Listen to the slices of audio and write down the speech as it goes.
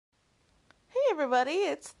everybody,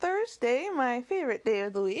 it's Thursday, my favorite day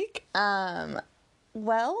of the week.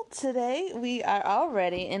 Well, today we are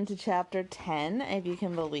already into chapter 10, if you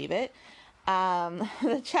can believe it.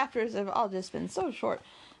 The chapters have all just been so short.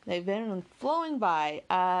 They've been flowing by.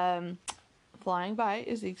 Flying by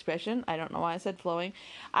is the expression. I don't know why I said flowing.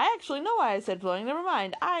 I actually know why I said flowing. Never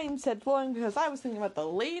mind. I said flowing because I was thinking about The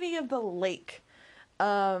Lady of the Lake,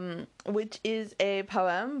 which is a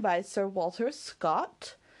poem by Sir Walter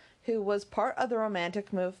Scott, who was part of the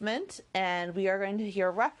Romantic movement, and we are going to hear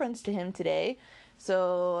a reference to him today.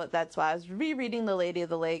 So that's why I was rereading The Lady of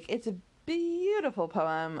the Lake. It's a beautiful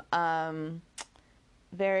poem,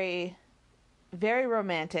 very, very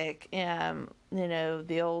romantic.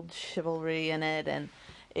 The old chivalry in it, and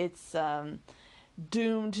it's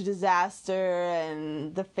doomed to disaster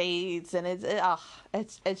and the fates, and it's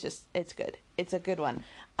good. It's a good one.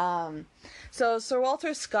 So Sir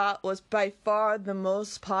Walter Scott was by far the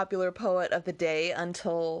most popular poet of the day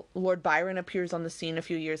until Lord Byron appears on the scene a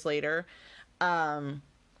few years later.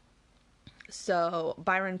 So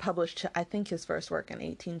Byron published, I think, his first work in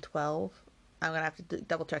 1812. I'm gonna have to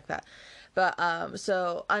double check that. But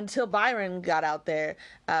so until Byron got out there,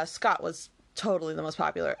 Scott was totally the most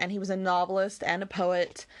popular, and he was a novelist and a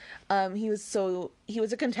poet. He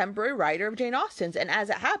was a contemporary writer of Jane Austen's, and as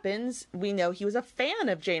it happens, we know he was a fan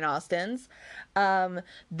of Jane Austen's,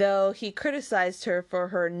 though he criticized her for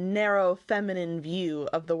her narrow feminine view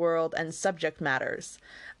of the world and subject matters.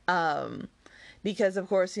 Because of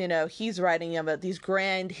course, he's writing about these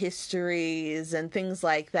grand histories and things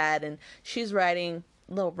like that, and she's writing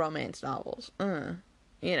little romance novels.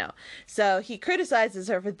 So he criticizes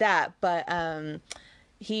her for that, but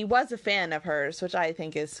he was a fan of hers, which I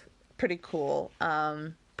think is pretty cool,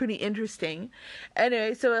 pretty interesting.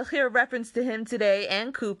 Anyway, so we'll hear a reference to him today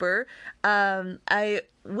and Cooper. I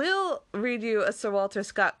will read you a Sir Walter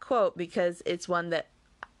Scott quote because it's one that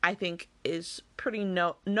I think is pretty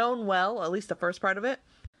known well, at least the first part of it.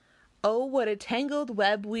 "Oh, what a tangled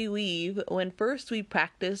web we weave when first we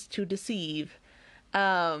practice to deceive."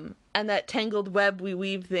 And that tangled web we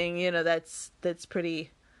weave thing, that's pretty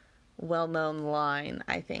well-known line,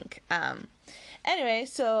 I think. Anyway,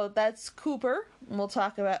 so that's Cooper. We'll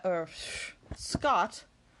talk about, Scott,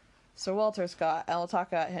 Sir Walter Scott, and we'll talk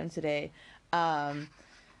about him today.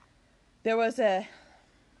 There was a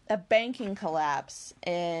banking collapse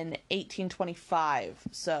in 1825,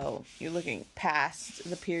 so you're looking past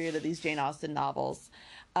the period of these Jane Austen novels.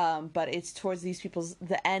 But it's towards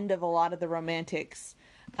the end of a lot of the romantics,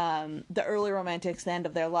 the early romantics, the end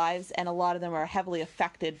of their lives, and a lot of them are heavily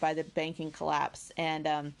affected by the banking collapse.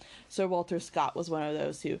 And Sir Walter Scott was one of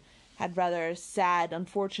those who had rather a sad,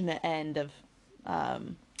 unfortunate end of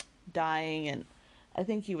dying, and I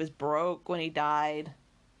think he was broke when he died.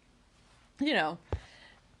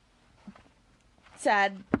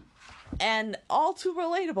 Sad and all too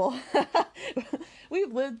relatable.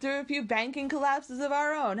 We've lived through a few banking collapses of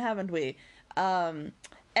our own, haven't we?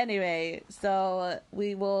 Anyway, so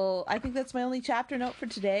I think that's my only chapter note for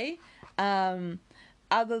today.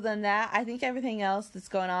 Other than that, I think everything else that's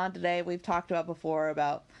going on today we've talked about before,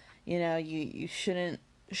 about, you shouldn't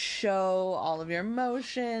show all of your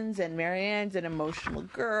emotions, and Marianne's an emotional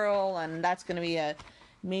girl, and that's going to be a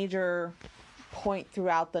major point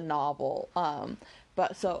throughout the novel.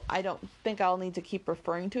 But so I don't think I'll need to keep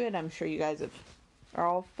referring to it. I'm sure you guys are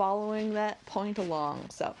all following that point along.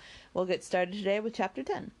 So we'll get started today with chapter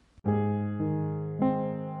 10.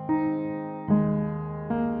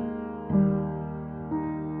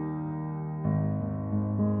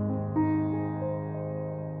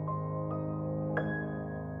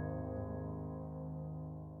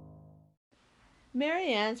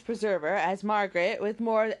 Marianne's preserver, as Margaret, with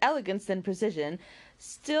more elegance than precision,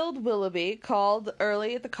 stilled Willoughby, called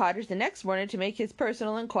early at the cottage the next morning to make his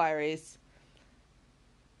personal inquiries.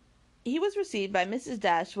 He was received by Mrs.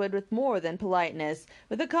 Dashwood with more than politeness,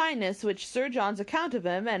 with a kindness which Sir John's account of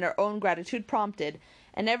him and her own gratitude prompted,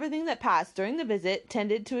 and everything that passed during the visit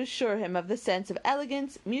tended to assure him of the sense of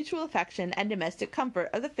elegance, mutual affection, and domestic comfort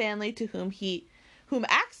of the family to whom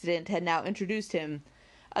accident had now introduced him.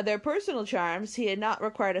 Of their personal charms he had not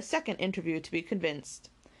required a second interview to be convinced.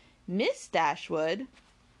 Miss Dashwood,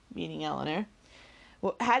 meaning Elinor,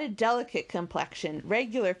 had a delicate complexion,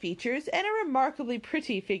 regular features, and a remarkably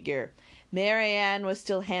pretty figure. Marianne was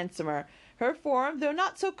still handsomer. Her form, though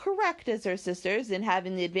not so correct as her sister's in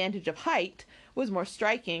having the advantage of height, was more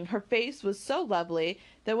striking. Her face was so lovely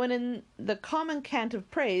that when in the common cant of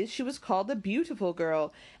praise she was called a beautiful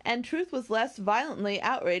girl, and truth was less violently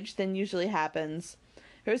outraged than usually happens.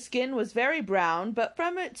 Her skin was very brown, but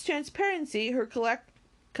from its transparency her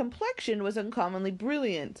complexion was uncommonly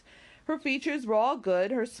brilliant. Her features were all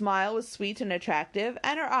good, her smile was sweet and attractive,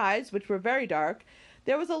 and her eyes, which were very dark,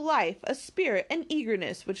 there was a life, a spirit, an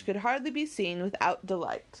eagerness which could hardly be seen without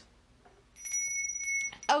delight.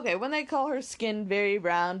 Okay, when they call her skin very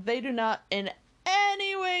brown, they do not in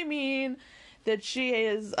any way mean that she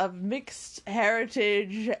is of mixed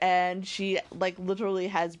heritage and she, like, literally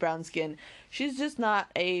has brown skin. She's just not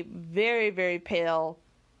a very, very pale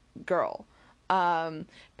girl.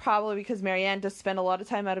 Probably because Marianne does spend a lot of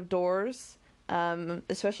time out of doors,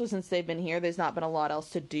 especially since they've been here. There's not been a lot else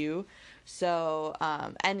to do. So,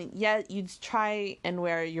 and yet you'd try and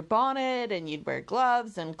wear your bonnet and you'd wear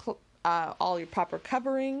gloves and all your proper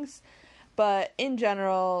coverings. But in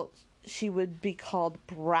general, she would be called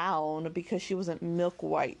brown because she wasn't milk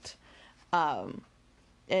white.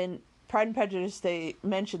 In Pride and Prejudice, they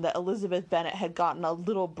mentioned that Elizabeth Bennet had gotten a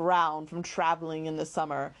little brown from traveling in the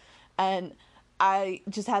summer. And I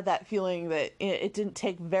just had that feeling that it didn't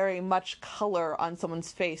take very much color on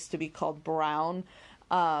someone's face to be called brown.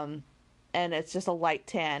 And it's just a light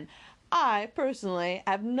tan. I, personally,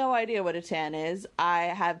 have no idea what a tan is. I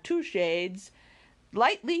have two shades,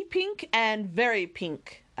 lightly pink and very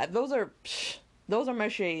pink. Those are my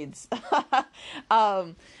shades.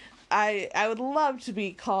 I would love to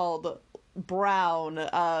be called brown.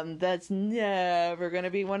 That's never going to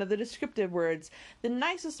be one of the descriptive words. The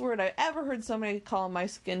nicest word I ever heard somebody call my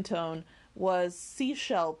skin tone was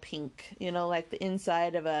seashell pink. You know, like the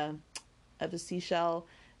inside of a seashell,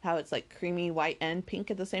 how it's like creamy white and pink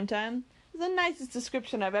at the same time. It's the nicest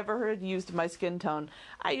description I've ever heard used of my skin tone.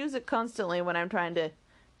 I use it constantly when I'm trying to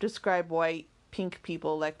describe white, pink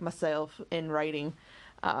people like myself in writing.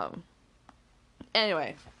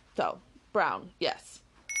 Anyway, so, brown, yes.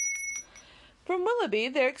 From Willoughby,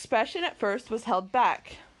 their expression at first was held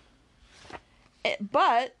back,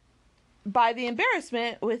 but by the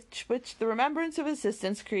embarrassment which the remembrance of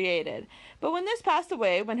assistance created. But when this passed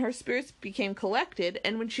away, when her spirits became collected,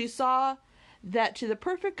 and when she saw that to the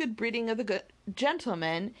perfect good breeding of the good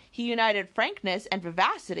gentleman he united frankness and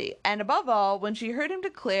vivacity, and above all, when she heard him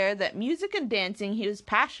declare that music and dancing he was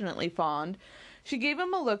passionately fond, she gave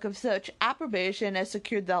him a look of such approbation as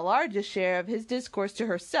secured the largest share of his discourse to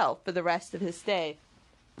herself for the rest of his stay.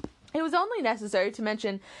 It was only necessary to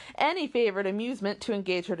mention any favourite amusement to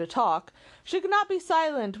engage her to talk. She could not be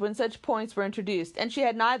silent when such points were introduced, and she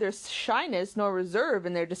had neither shyness nor reserve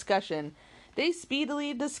in their discussion. They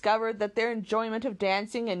speedily discovered that their enjoyment of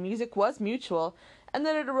dancing and music was mutual, and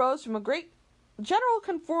that it arose from a great general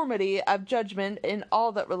conformity of judgment in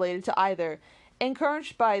all that related to either.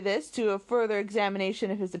 Encouraged by this to a further examination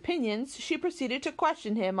of his opinions, she proceeded to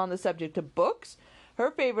question him on the subject of books. Her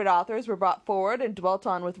favourite authors were brought forward and dwelt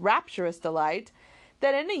on with rapturous delight.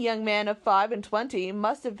 That in a young man of 25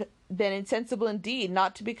 must have been insensible indeed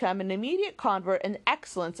not to become an immediate convert in the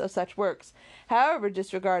excellence of such works, however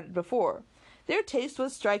disregarded before. Their taste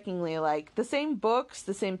was strikingly alike. The same books,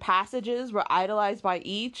 the same passages were idolized by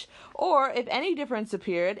each, or, if any difference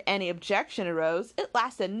appeared, any objection arose, it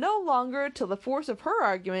lasted no longer till the force of her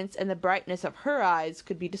arguments and the brightness of her eyes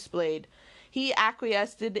could be displayed. He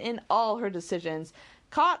acquiesced in all her decisions,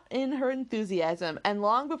 caught in her enthusiasm, and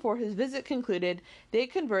long before his visit concluded, they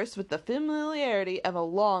conversed with the familiarity of a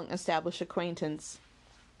long-established acquaintance.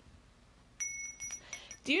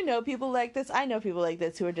 Do you know people like this? I know people like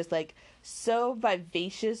this who are just, like, so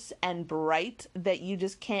vivacious and bright that you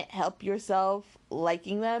just can't help yourself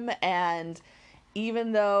liking them. And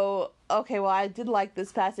even though, okay, well, I did like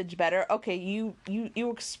this passage better. Okay, you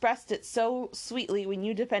expressed it so sweetly when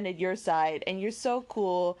you defended your side, and you're so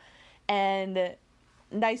cool and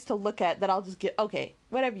nice to look at that I'll just get, okay,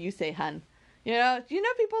 whatever you say, hun. You know, do you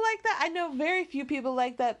know people like that? I know very few people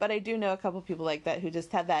like that, but I do know a couple people like that who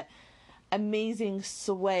just have that amazing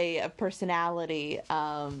sway of personality,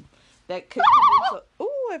 that could convince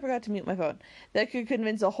I forgot to mute my phone. That could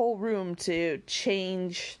convince a whole room to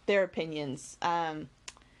change their opinions.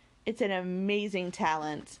 It's an amazing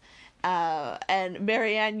talent. And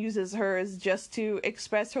Marianne uses hers just to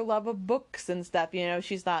express her love of books and stuff. You know,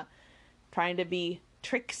 she's not trying to be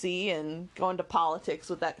tricksy and go into politics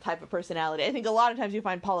with that type of personality. I think a lot of times you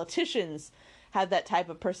find politicians have that type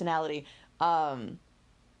of personality.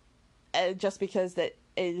 Just because that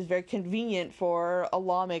it is very convenient for a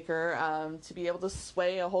lawmaker to be able to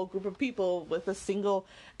sway a whole group of people with a single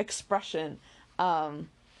expression. And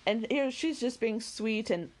here she's just being sweet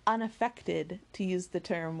and unaffected, to use the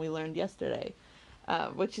term we learned yesterday,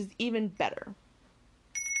 which is even better.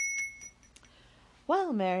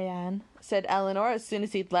 "Well, Marianne," said Elinor as soon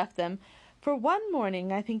as he'd left them, "for one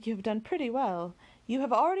morning I think you have done pretty well. You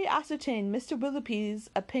have already ascertained Mr. Willoughby's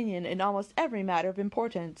opinion in almost every matter of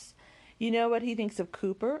importance. You know what he thinks of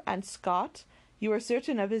Cooper and Scott. You are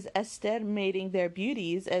certain of his estimating their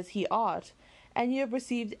beauties as he ought, and you have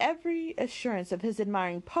received every assurance of his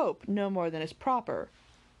admiring Pope no more than is proper.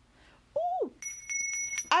 Ooh!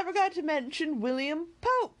 I forgot to mention William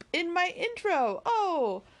Pope in my intro.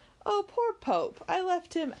 Oh, poor Pope. I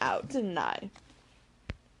left him out, didn't I?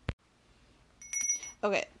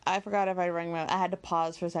 Okay, I forgot if I rang my... I had to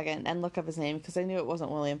pause for a second and look up his name because I knew it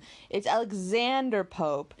wasn't William. It's Alexander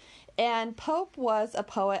Pope. And Pope was a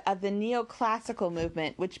poet of the neoclassical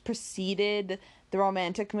movement, which preceded the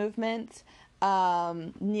Romantic movement.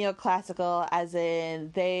 Neoclassical as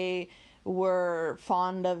in they were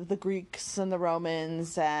fond of the Greeks and the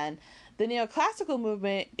Romans, and the neoclassical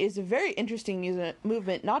movement is a very interesting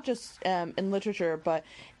movement, not just in literature, but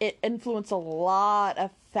it influenced a lot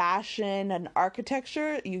of fashion and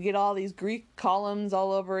architecture. You get all these Greek columns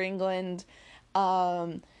all over England.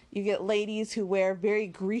 You get ladies who wear very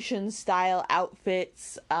Grecian-style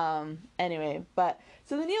outfits. Anyway,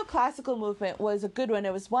 so the neoclassical movement was a good one.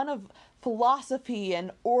 It was one of philosophy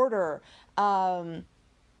and order. I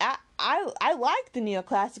like the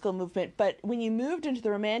neoclassical movement, but when you moved into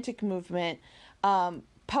the Romantic movement,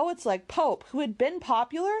 poets like Pope, who had been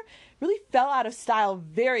popular, really fell out of style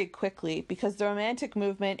very quickly because the Romantic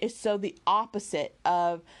movement is so the opposite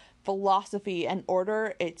of philosophy and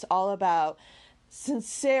order. It's all about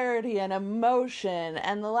sincerity and emotion,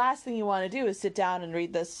 and the last thing you want to do is sit down and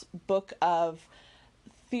read this book of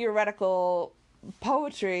theoretical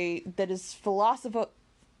poetry that is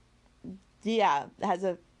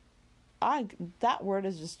that word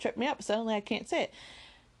has just tripped me up. Suddenly I can't say it.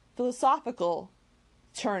 Philosophical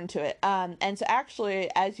turn to it. And so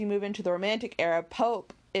actually, as you move into the Romantic era,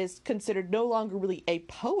 Pope is considered no longer really a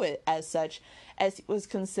poet as such, as he was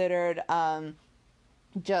considered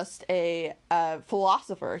just a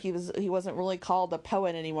philosopher. He wasn't really called a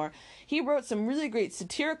poet anymore. He wrote some really great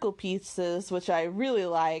satirical pieces, which I really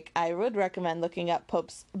like. I would recommend looking up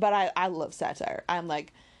Pope's, but I love satire. I'm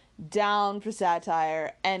like down for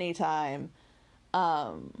satire anytime.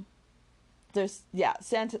 Satire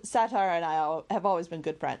and I have always been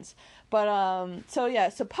good friends. But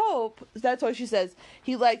so Pope, that's why she says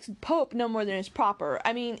he likes Pope no more than is proper.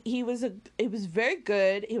 I mean, he was very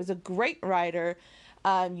good. He was a great writer.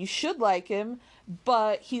 You should like him,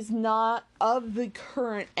 but he's not of the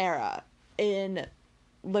current era in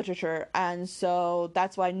literature, and so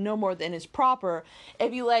that's why no more than is proper.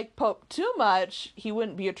 If you like Pope too much, he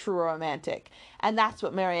wouldn't be a true romantic, and that's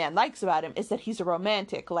what Marianne likes about him, is that he's a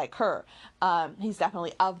romantic like her. He's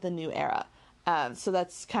definitely of the new era. So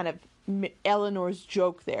that's kind of Eleanor's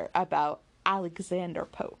joke there about Alexander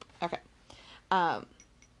Pope. Okay.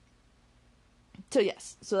 So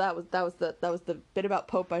yes, so that was the bit about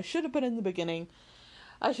Pope I should have put in the beginning.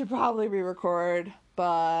 I should probably re-record,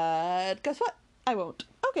 but guess what? I won't.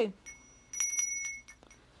 Okay.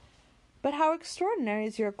 But how extraordinary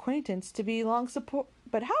is your acquaintance to be long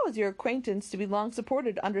But how is your acquaintance to be long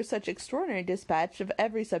supported under such extraordinary dispatch of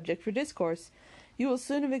every subject for discourse? You will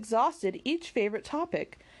soon have exhausted each favorite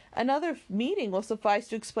topic. Another meeting will suffice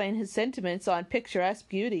to explain his sentiments on picturesque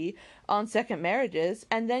beauty, on second marriages,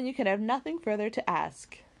 and then you can have nothing further to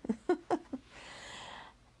ask.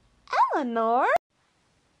 Eleanor?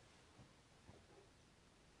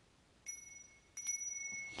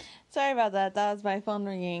 Sorry about that. That was my phone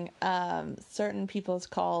ringing. Certain people's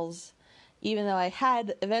calls, even though I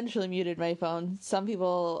had eventually muted my phone, some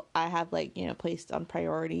people I have, placed on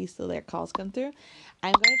priority so their calls come through.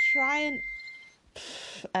 I'm going to try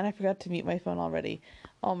and I forgot to mute my phone already.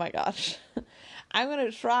 Oh my gosh. I'm going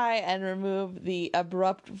to try and remove the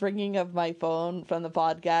abrupt ringing of my phone from the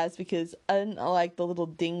podcast because unlike the little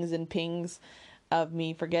dings and pings of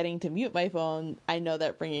me forgetting to mute my phone, I know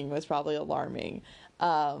that ringing was probably alarming.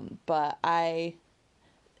 But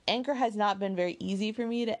Anchor has not been very easy for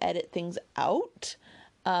me to edit things out,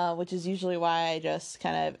 which is usually why I just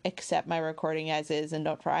kind of accept my recording as is and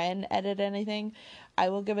don't try and edit anything. I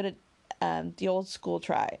will give it the old school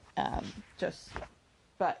try.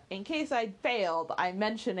 But in case I failed, I'm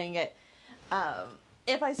mentioning it.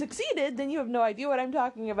 If I succeeded, then you have no idea what I'm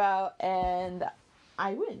talking about, and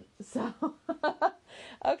I win. So,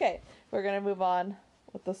 okay, we're gonna move on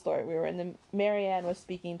with the story. Marianne was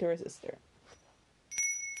speaking to her sister.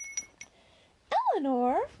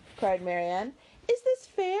 Eleanor, cried Marianne, is this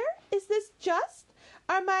fair? Is this just?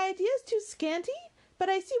 Are my ideas too scanty? But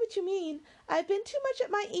I see what you mean. I've been too much at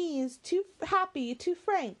my ease, too happy, too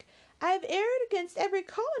frank. I have erred against every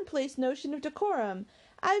commonplace notion of decorum.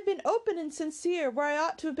 I have been open and sincere where I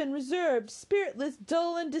ought to have been reserved, spiritless,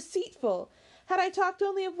 dull, and deceitful. Had I talked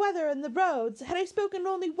only of weather and the roads, had I spoken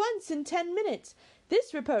only once in 10 minutes,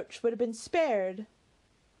 This reproach would have been spared.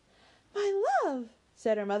 "My love,"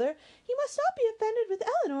 said her mother, "you must not be offended with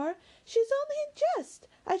Eleanor. She is only in jest.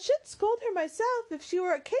 I should scold her myself if she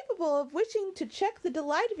were capable of wishing to check the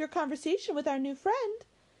delight of your conversation with our new friend."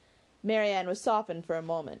 Marianne was softened for a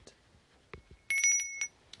moment.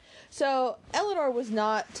 So, Eleanor was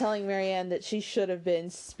not telling Marianne that she should have been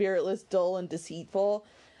spiritless, dull, and deceitful,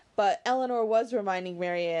 but Eleanor was reminding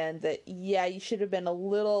Marianne that, yeah, you should have been a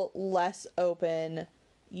little less open.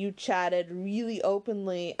 You chatted really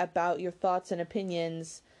openly about your thoughts and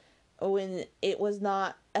opinions when it was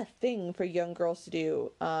not a thing for young girls to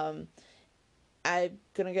do. I'm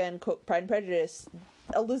gonna again quote Pride and Prejudice.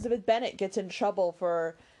 Elizabeth Bennet gets in trouble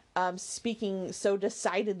for speaking so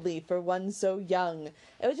decidedly for one so young.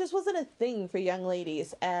 It just wasn't a thing for young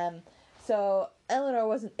ladies. So Eleanor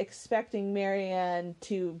wasn't expecting Marianne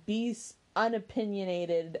to be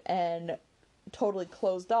unopinionated and totally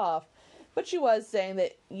closed off, but she was saying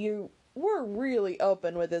that you were really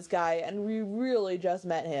open with this guy and we really just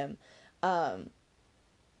met him.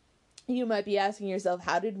 You might be asking yourself,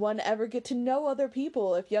 how did one ever get to know other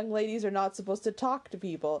people if young ladies are not supposed to talk to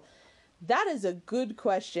people? That is a good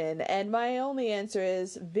question, and my only answer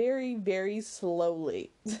is very, very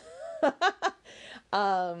slowly.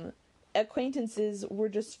 Acquaintances were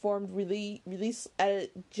just formed really, really at a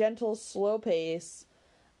gentle, slow pace,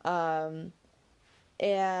 and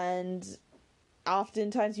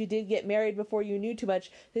oftentimes you did get married before you knew too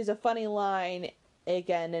much. There's a funny line,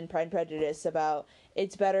 again, in Pride and Prejudice about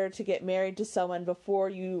it's better to get married to someone before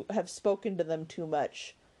you have spoken to them too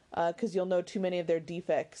much, because you'll know too many of their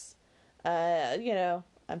defects.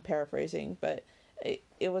 I'm paraphrasing, but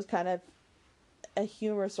it was kind of a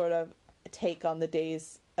humor sort of take on the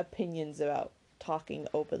day's opinions about talking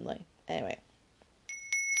openly. Anyway.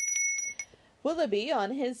 Willoughby,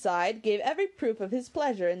 on his side, gave every proof of his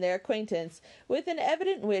pleasure in their acquaintance, with an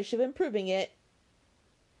evident wish of improving it,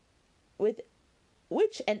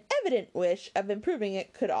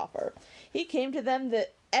 could offer. He came to them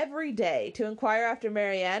every day to inquire after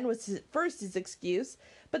Marianne was his excuse,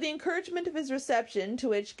 but the encouragement of his reception, to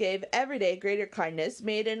which gave every day greater kindness,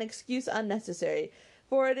 made an excuse unnecessary,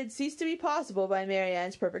 for it had ceased to be possible by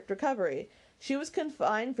Marianne's perfect recovery. She was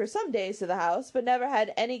confined for some days to the house, but never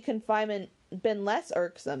had any confinement been less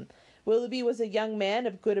irksome. Willoughby was a young man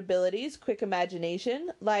of good abilities, quick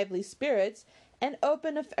imagination, lively spirits, and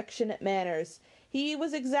open, affectionate manners. He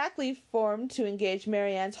was exactly formed to engage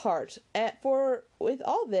Marianne's heart, for with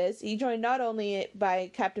all this he joined not only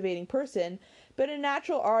by captivating person, but a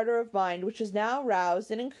natural ardor of mind which was now roused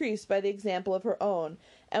and increased by the example of her own,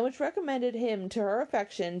 and which recommended him to her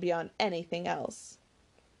affection beyond anything else.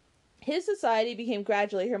 His society became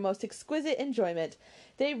gradually her most exquisite enjoyment.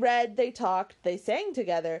 They read, they talked, they sang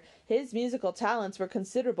together. His musical talents were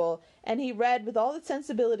considerable, and he read with all the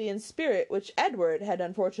sensibility and spirit which Edward had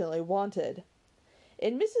unfortunately wanted.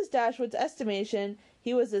 In Mrs. Dashwood's estimation,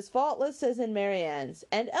 he was as faultless as in Marianne's,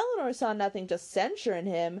 and Eleanor saw nothing to censure in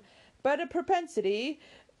him, but a propensity,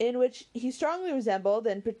 in which he strongly resembled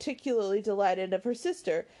and particularly delighted of her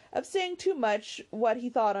sister, of saying too much what he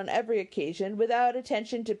thought on every occasion, without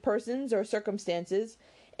attention to persons or circumstances,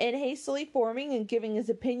 in hastily forming and giving his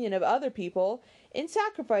opinion of other people, in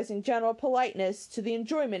sacrificing general politeness to the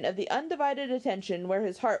enjoyment of the undivided attention where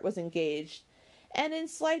his heart was engaged, and in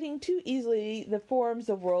slighting too easily the forms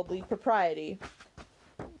of worldly propriety.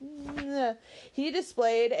 He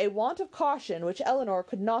displayed a want of caution which Eleanor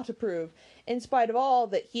could not approve, in spite of all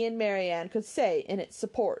that he and Marianne could say in its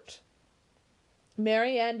support.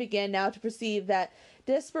 Marianne began now to perceive that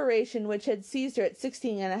desperation which had seized her at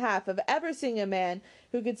 16 and a half of ever seeing a man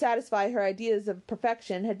who could satisfy her ideas of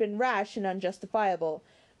perfection had been rash and unjustifiable.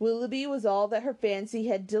 Willoughby was all that her fancy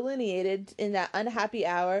had delineated in that unhappy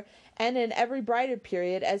hour, and in every brighter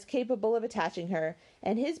period, as capable of attaching her,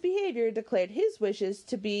 and his behaviour declared his wishes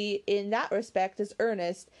to be in that respect as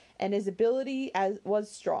earnest, and his ability as was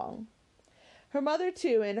strong. Her mother,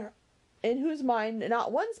 too, in whose mind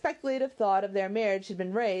not one speculative thought of their marriage had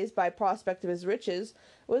been raised by prospect of his riches,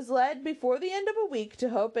 was led before the end of a week to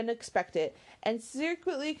hope and expect it, and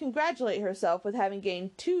secretly congratulate herself with having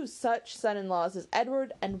gained two such son-in-laws as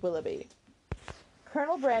Edward and Willoughby.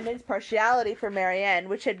 Colonel Brandon's partiality for Marianne,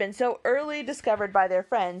 which had been so early discovered by their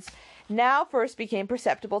friends, now first became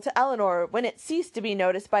perceptible to Eleanor, when it ceased to be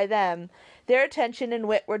noticed by them. Their attention and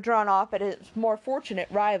wit were drawn off at his more fortunate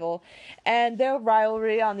rival, and their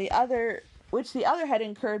rivalry on the other, which the other had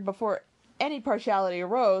incurred before any partiality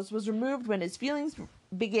arose, was removed when his feelings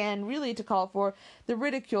began really to call for the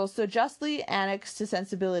ridicule so justly annexed to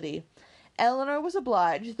sensibility. Eleanor was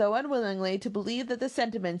obliged, though unwillingly, to believe that the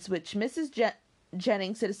sentiments which Mrs.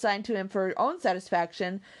 Jennings had assigned to him for her own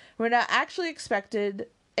satisfaction were now actually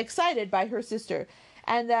excited by her sister,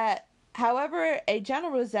 and that, however a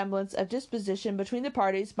general resemblance of disposition between the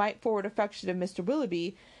parties might forward affection of Mr.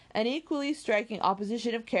 Willoughby, an equally striking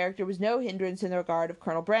opposition of character was no hindrance in the regard of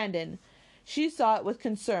Colonel Brandon. She saw it with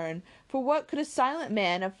concern, for what could a silent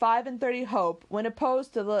man of 35 hope when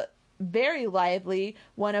opposed to the very lively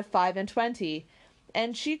one of 25?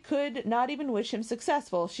 And she could not even wish him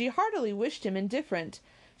successful. She heartily wished him indifferent.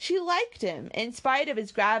 She liked him, in spite of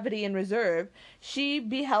his gravity and reserve. She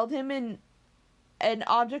beheld him in an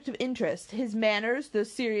object of interest. His manners, though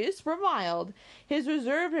serious, were mild. His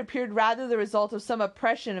reserve appeared rather the result of some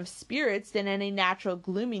oppression of spirits than any natural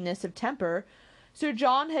gloominess of temper. Sir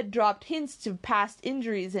John had dropped hints of past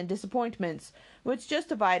injuries and disappointments, which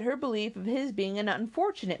justified her belief of his being an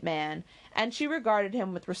unfortunate man, and she regarded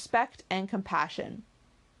him with respect and compassion.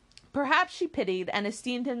 Perhaps she pitied and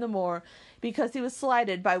esteemed him the more because he was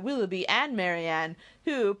slighted by Willoughby and Marianne,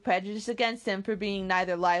 who, prejudiced against him for being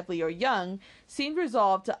neither lively or young, seemed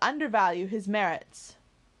resolved to undervalue his merits.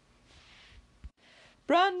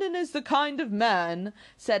 "Brandon is the kind of man,"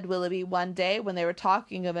 said Willoughby one day when they were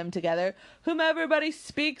talking of him together, "whom everybody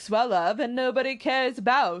speaks well of and nobody cares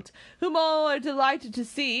about, whom all are delighted to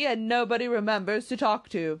see and nobody remembers to talk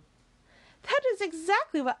to." "That is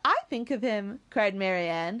exactly what I think of him," cried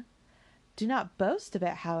Marianne. "Do not boast of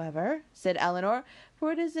it, however," said Elinor,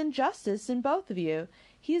 "for it is injustice in both of you.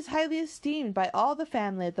 He is highly esteemed by all the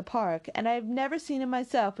family at the Park, and I have never seen him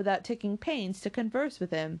myself without taking pains to converse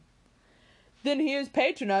with him." "Then he is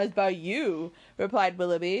patronized by you," replied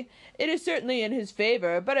Willoughby. "It is certainly in his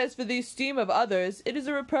favour, but as for the esteem of others, it is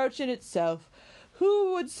a reproach in itself.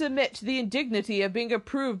 Who would submit to the indignity of being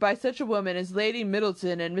approved by such a woman as Lady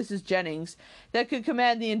Middleton and Mrs. Jennings, that could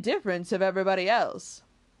command the indifference of everybody else?"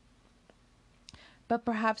 "But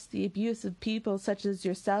perhaps the abuse of people such as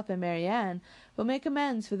yourself and Marianne will make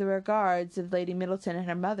amends for the regards of Lady Middleton and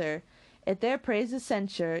her mother. If their praise is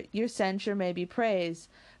censure, your censure may be praise,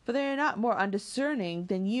 for they are not more undiscerning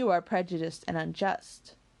than you are prejudiced and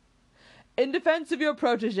unjust." "In defence of your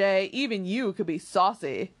protégé, even you could be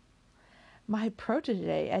saucy." "My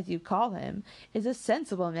protégé, as you call him, is a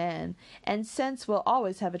sensible man, and sense will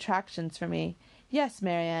always have attractions for me. Yes,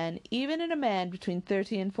 Marianne, even in a man between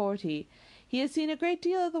 30 and 40. He has seen a great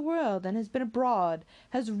deal of the world, and has been abroad,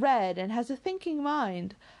 has read, and has a thinking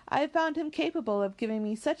mind. I have found him capable of giving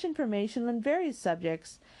me such information on various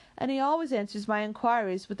subjects, and he always answers my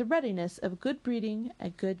inquiries with the readiness of good breeding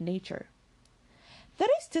and good nature." "That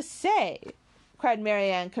is to say," cried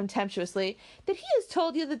Marianne contemptuously, "that he has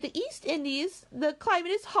told you that the East Indies, the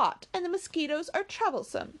climate is hot, and the mosquitoes are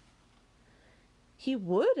troublesome." "He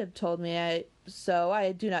would have told me so,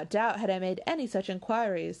 I do not doubt, had I made any such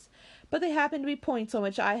inquiries, but they happened to be points on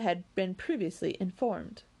which I had been previously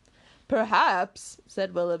informed." "Perhaps,"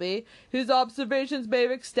 said Willoughby, "his observations may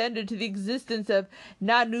have extended to the existence of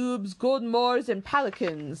Nanubes, golden moors, and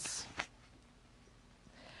palicans."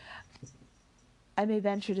 "I may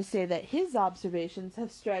venture to say that his observations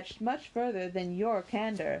have stretched much further than your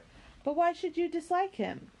candour. But why should you dislike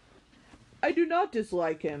him?" "I do not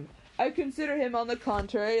dislike him. I consider him, on the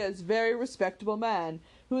contrary, as a very respectable man,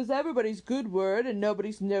 who has everybody's good word and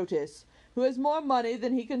nobody's notice, who has more money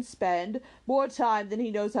than he can spend, more time than he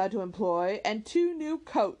knows how to employ, and 2 new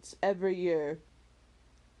coats every year."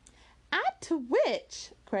 "Add to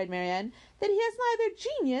which," cried Marianne, "that he has neither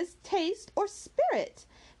genius, taste, or spirit,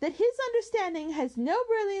 that his understanding has no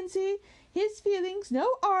brilliancy, his feelings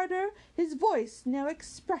no ardour, his voice no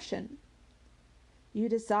expression." "You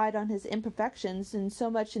decide on his imperfections, and so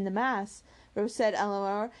much in the mass," said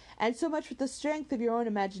Elinor, "and so much with the strength of your own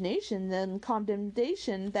imagination, the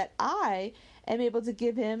commendation that I am able to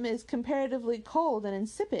give him is comparatively cold and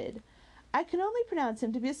insipid. I can only pronounce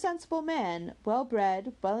him to be a sensible man,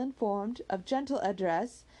 well-bred, well-informed, of gentle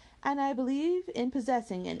address, and I believe in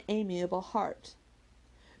possessing an amiable heart."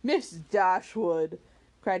 "Miss Dashwood,"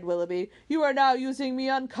 cried Willoughby, "you are now using me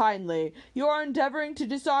unkindly. You are endeavouring to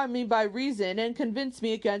disarm me by reason, and convince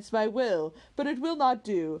me against my will, but it will not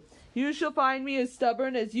do. You shall find me as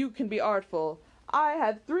stubborn as you can be artful. I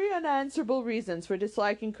have 3 unanswerable reasons for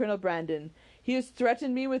disliking Colonel Brandon. He has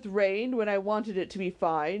threatened me with rain when I wanted it to be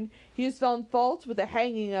fine. He has found fault with the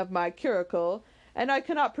hanging of my curricle, and I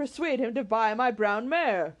cannot persuade him to buy my brown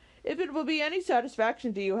mare. If it will be any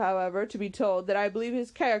satisfaction to you, however, to be told that I believe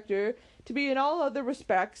his character to be in all other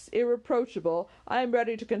respects irreproachable, I am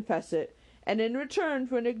ready to confess it, and in return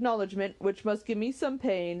for an acknowledgment which must give me some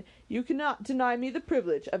pain, you cannot deny me the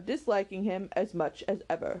privilege of disliking him as much as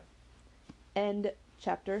ever." End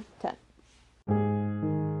chapter 10.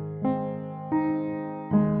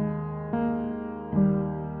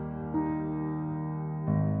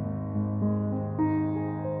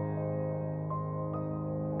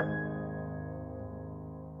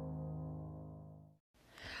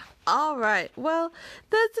 All right. Well,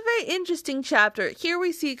 that's a very interesting chapter. Here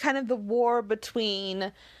we see kind of the war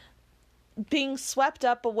between being swept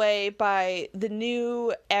up away by the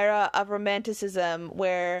new era of romanticism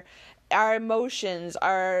where our emotions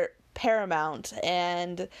are paramount,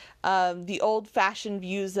 and the old-fashioned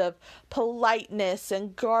views of politeness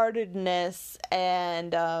and guardedness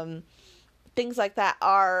and things like that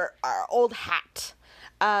are old hat.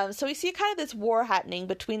 So we see kind of this war happening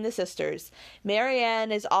between the sisters.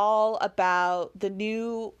 Marianne is all about the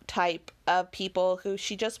new type of people who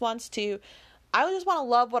she just wants to, I just want to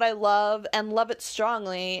love what I love and love it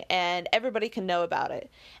strongly, and everybody can know about it.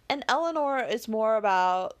 And Eleanor is more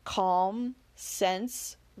about calm,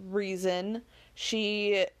 sense, reason.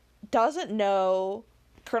 She doesn't know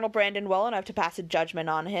Colonel Brandon well enough to pass a judgment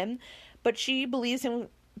on him, but she believes him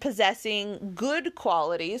possessing good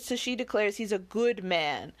qualities, so she declares he's a good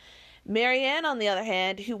man. Marianne, on the other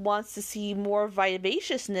hand, who wants to see more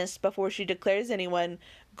vivaciousness before she declares anyone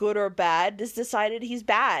good or bad, has decided he's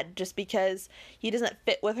bad just because he doesn't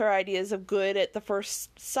fit with her ideas of good at the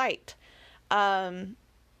first sight.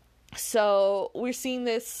 So we're seeing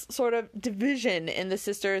this sort of division in the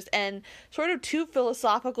sisters and sort of two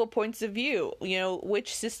philosophical points of view. You know,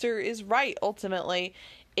 which sister is right ultimately?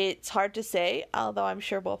 It's hard to say, although I'm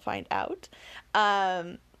sure we'll find out.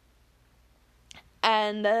 I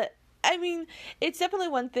mean, it's definitely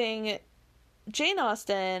one thing. Jane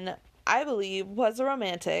Austen, I believe, was a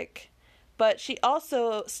romantic, but she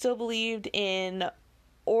also still believed in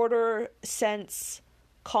order, sense,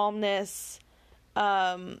 calmness,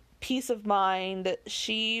 peace of mind.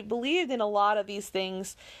 She believed in a lot of these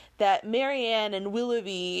things that Marianne and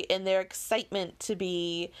Willoughby, in their excitement to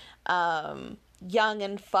be young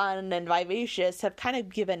and fun and vivacious, have kind of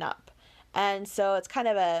given up. And so it's kind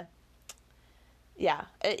of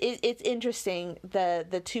it's interesting,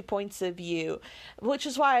 the 2 points of view, which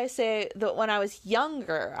is why I say that when I was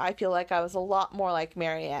younger, I feel like I was a lot more like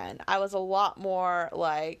Marianne. I was a lot more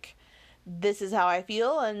like, this is how I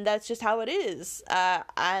feel, and that's just how it is.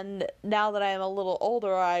 And now that I'm a little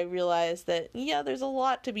older, I realize that, there's a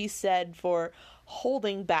lot to be said for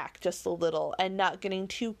holding back just a little and not getting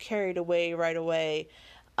too carried away right away.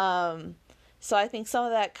 So I think some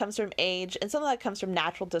of that comes from age, and some of that comes from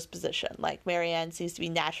natural disposition. Like, Marianne seems to be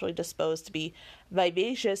naturally disposed to be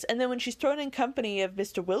vivacious, and then when she's thrown in company of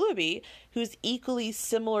Mr. Willoughby, who's equally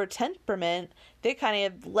similar temperament, they kind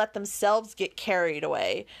of let themselves get carried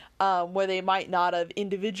away, where they might not have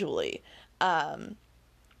individually. And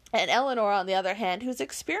Eleanor, on the other hand, who's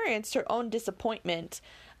experienced her own disappointment,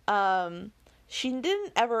 she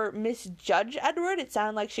didn't ever misjudge Edward. It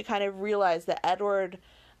sounded like she kind of realized that Edward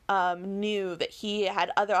knew that he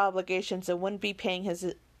had other obligations and wouldn't be paying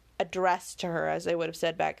his address to her, as they would have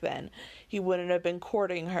said back then. He wouldn't have been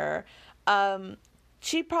courting her.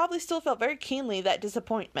 She probably still felt very keenly that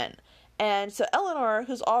disappointment. And so Eleanor,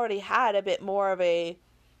 who's already had a bit more of a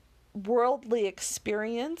worldly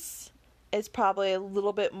experience, is probably a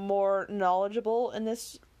little bit more knowledgeable in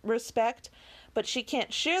this respect. But she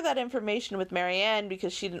can't share that information with Marianne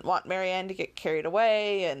because she didn't want Marianne to get carried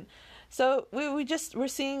away. And so we're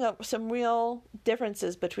seeing some real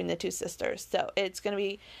differences between the two sisters. So it's going to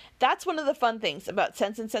be, that's one of the fun things about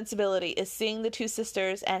Sense and Sensibility, is seeing the two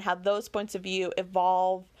sisters and how those points of view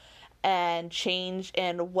evolve and change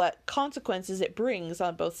and what consequences it brings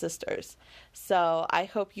on both sisters. So I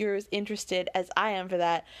hope you're as interested as I am for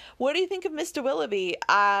that. What do you think of Mr. Willoughby?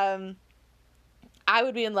 I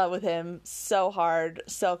would be in love with him so hard,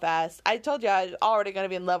 so fast. I told you I was already going to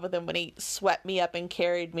be in love with him when he swept me up and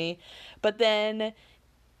carried me. But then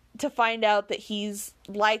to find out that he's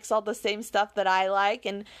likes all the same stuff that I like,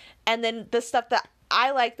 and then the stuff that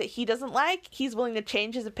I like that he doesn't like, he's willing to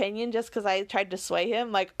change his opinion just because I tried to sway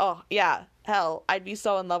him. Like, oh, yeah, hell, I'd be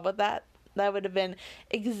so in love with that. That would have been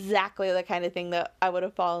exactly the kind of thing that I would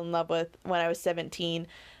have fallen in love with when I was 17.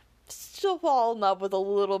 Still fall in love with a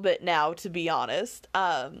little bit now, to be honest.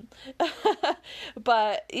 But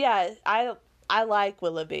yeah, I like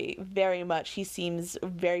Willoughby very much. He seems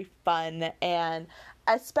very fun, and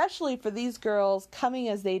especially for these girls coming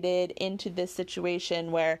as they did into this situation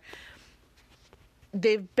where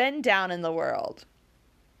they've been down in the world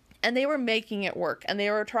and they were making it work and they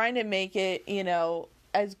were trying to make it,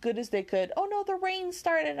 as good as they could. Oh no, the rain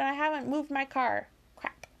started and I haven't moved my car.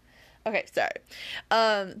 Okay, sorry.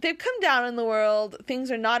 They've come down in the world. Things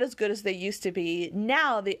are not as good as they used to be.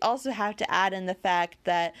 Now they also have to add in the fact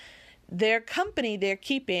that their company they're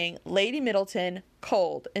keeping, Lady Middleton,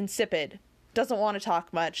 cold, insipid, doesn't want to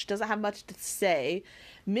talk much, doesn't have much to say.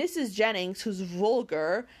 Mrs. Jennings, who's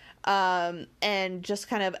vulgar, and just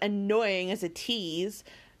kind of annoying as a tease,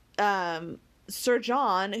 Sir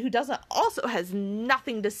John, who also has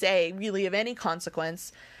nothing to say really of any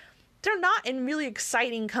consequence, they're not in really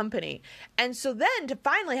exciting company. And so then to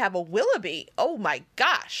finally have a Willoughby, oh my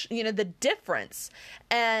gosh, the difference.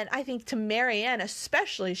 And I think to Marianne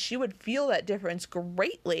especially, she would feel that difference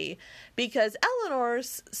greatly, because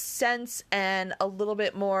Eleanor's sense and a little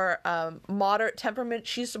bit more moderate temperament,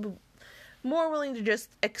 she's more willing to just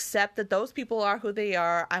accept that those people are who they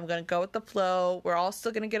are. I'm going to go with the flow. We're all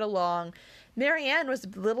still going to get along. Marianne was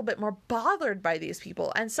a little bit more bothered by these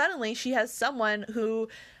people. And suddenly she has someone who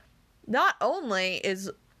not only is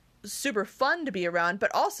super fun to be around, but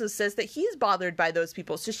also says that he's bothered by those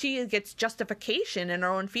people. So she gets justification in her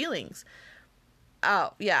own feelings.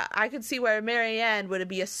 Oh, yeah, I could see where Marianne would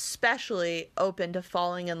be especially open to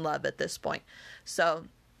falling in love at this point. So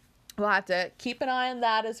we'll have to keep an eye on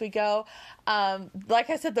that as we go. Like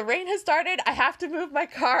I said, the rain has started. I have to move my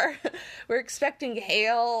car. We're expecting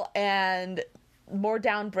hail and more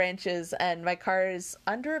down branches, and my car is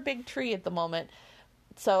under a big tree at the moment.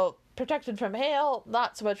 So protected from hail,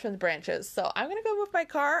 not so much from the branches. So I'm going to go move my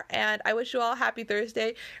car, and I wish you all a happy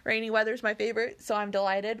Thursday. Rainy weather is my favorite, so I'm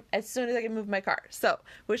delighted as soon as I can move my car. So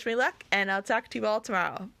wish me luck, and I'll talk to you all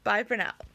tomorrow. Bye for now.